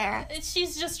like, that's fair.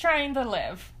 she's just trying to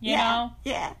live, you Yeah, know?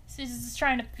 yeah. She's just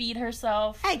trying to feed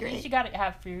herself. I agree. She gotta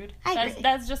have food. I agree.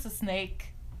 That's just a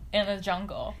snake in a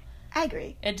jungle. I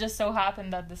agree. It just so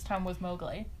happened that this time was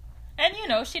Mowgli. And, you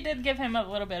know, she did give him a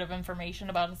little bit of information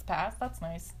about his past. That's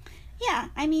nice. Yeah,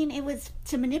 I mean, it was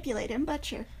to manipulate him, but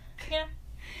sure. Yeah.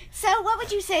 So, what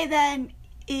would you say then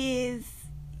is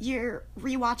your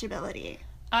rewatchability?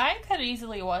 I could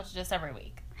easily watch this every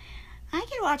week. I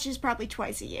can watch this probably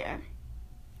twice a year.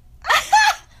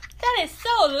 That is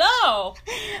so low!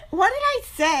 What did I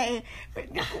say?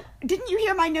 Didn't you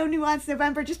hear my No Nuance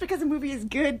November? Just because a movie is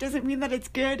good doesn't mean that it's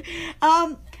good.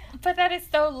 But that is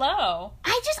so low. I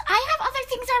have other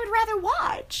things I would rather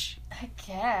watch. I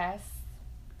guess.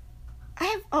 I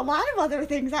have a lot of other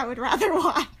things I would rather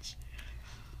watch.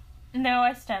 No,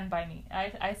 I stand by me.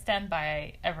 I stand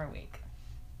by every week.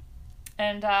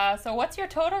 And, so what's your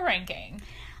total ranking?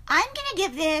 I'm gonna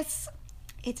give this,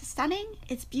 it's stunning,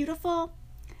 it's beautiful.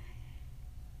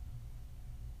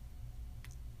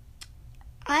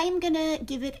 I'm gonna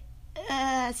give it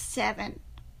a 7.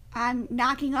 I'm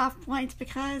knocking off points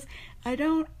because I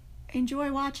don't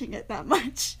enjoy watching it that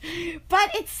much.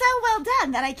 But it's so well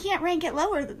done that I can't rank it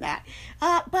lower than that.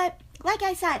 But like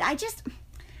I said, I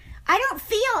don't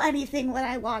feel anything when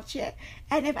I watch it.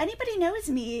 And if anybody knows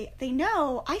me, they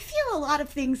know I feel a lot of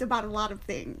things about a lot of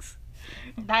things.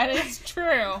 That is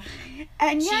true.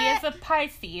 And She yet, is a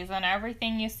Pisces, and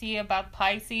everything you see about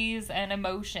Pisces and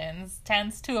emotions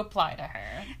tends to apply to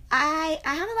her. I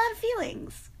have a lot of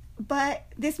feelings. But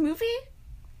this movie,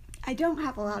 I don't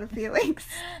have a lot of feelings.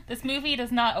 This movie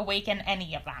does not awaken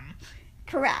any of them.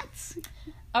 Correct.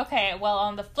 Okay, well,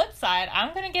 on the flip side,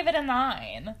 I'm gonna give it a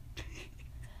 9.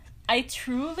 I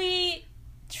truly,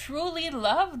 truly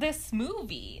love this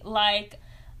movie. Like,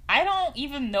 I don't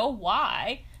even know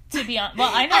why, to be honest.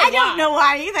 Well, I know why. I don't know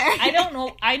why either. I don't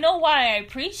know. I know why I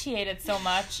appreciate it so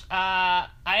much.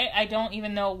 I don't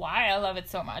even know why I love it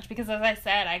so much. Because, as I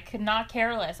said, I could not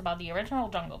care less about the original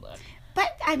Jungle Book.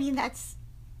 But, I mean, that's...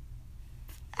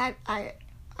 I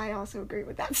also agree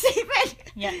with that statement.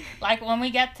 Yeah, like, when we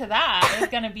get to that, it's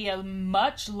gonna be a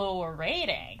much lower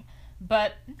rating.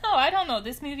 But, no, I don't know.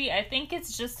 This movie, I think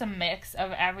it's just a mix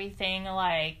of everything,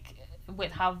 like,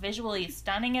 with how visually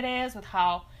stunning it is, with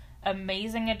how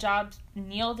amazing a job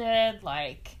Neil did,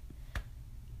 like...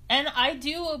 And I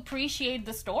do appreciate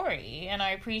the story, and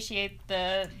I appreciate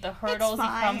the hurdles he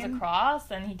comes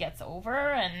across and he gets over,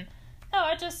 and no,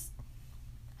 I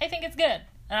think it's good.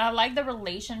 And I like the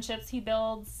relationships he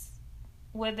builds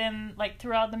within, like,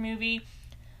 throughout the movie.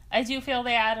 I do feel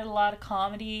they added a lot of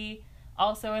comedy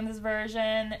also in this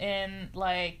version, in,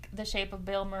 like, the shape of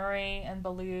Bill Murray and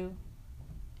Baloo.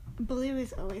 Baloo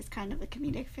is always kind of a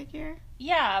comedic figure.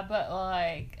 Yeah, but,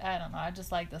 like, I don't know, I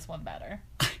just like this one better.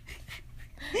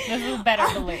 This is better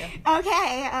Baloo.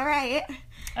 Okay, alright.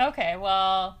 Okay,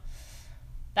 well,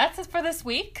 that's it for this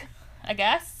week, I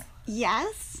guess.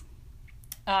 Yes.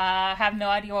 Have no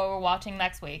idea what we're watching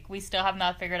next week. We still have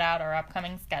not figured out our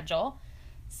upcoming schedule.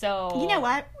 So... You know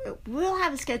what? We'll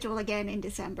have a schedule again in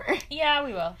December. Yeah,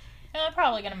 we will. And I'm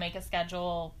probably going to make a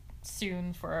schedule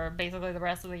soon for basically the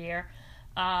rest of the year.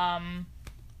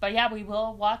 But yeah, we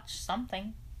will watch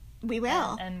something. We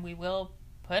will. And we will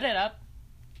put it up.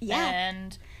 Yeah.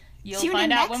 And you'll Tune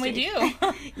find in out next when we week.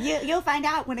 do. You'll find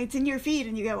out when it's in your feed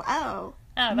and you go, oh,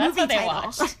 that's movie what they title.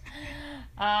 watched.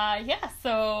 Yeah,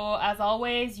 so as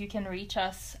always, you can reach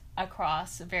us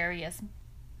across various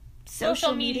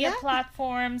social media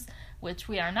platforms, which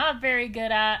we are not very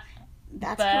good at.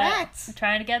 That's but correct. We're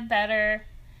trying to get better.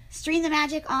 Stream the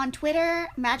Magic on Twitter,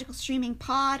 Magical Streaming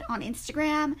Pod on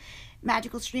Instagram,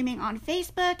 Magical Streaming on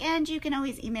Facebook, and you can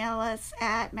always email us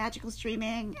at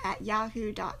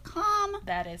magicalstreaming@yahoo.com.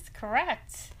 That is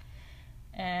correct.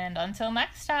 And until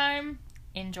next time,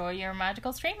 enjoy your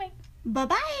magical streaming.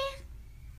 Bye-bye.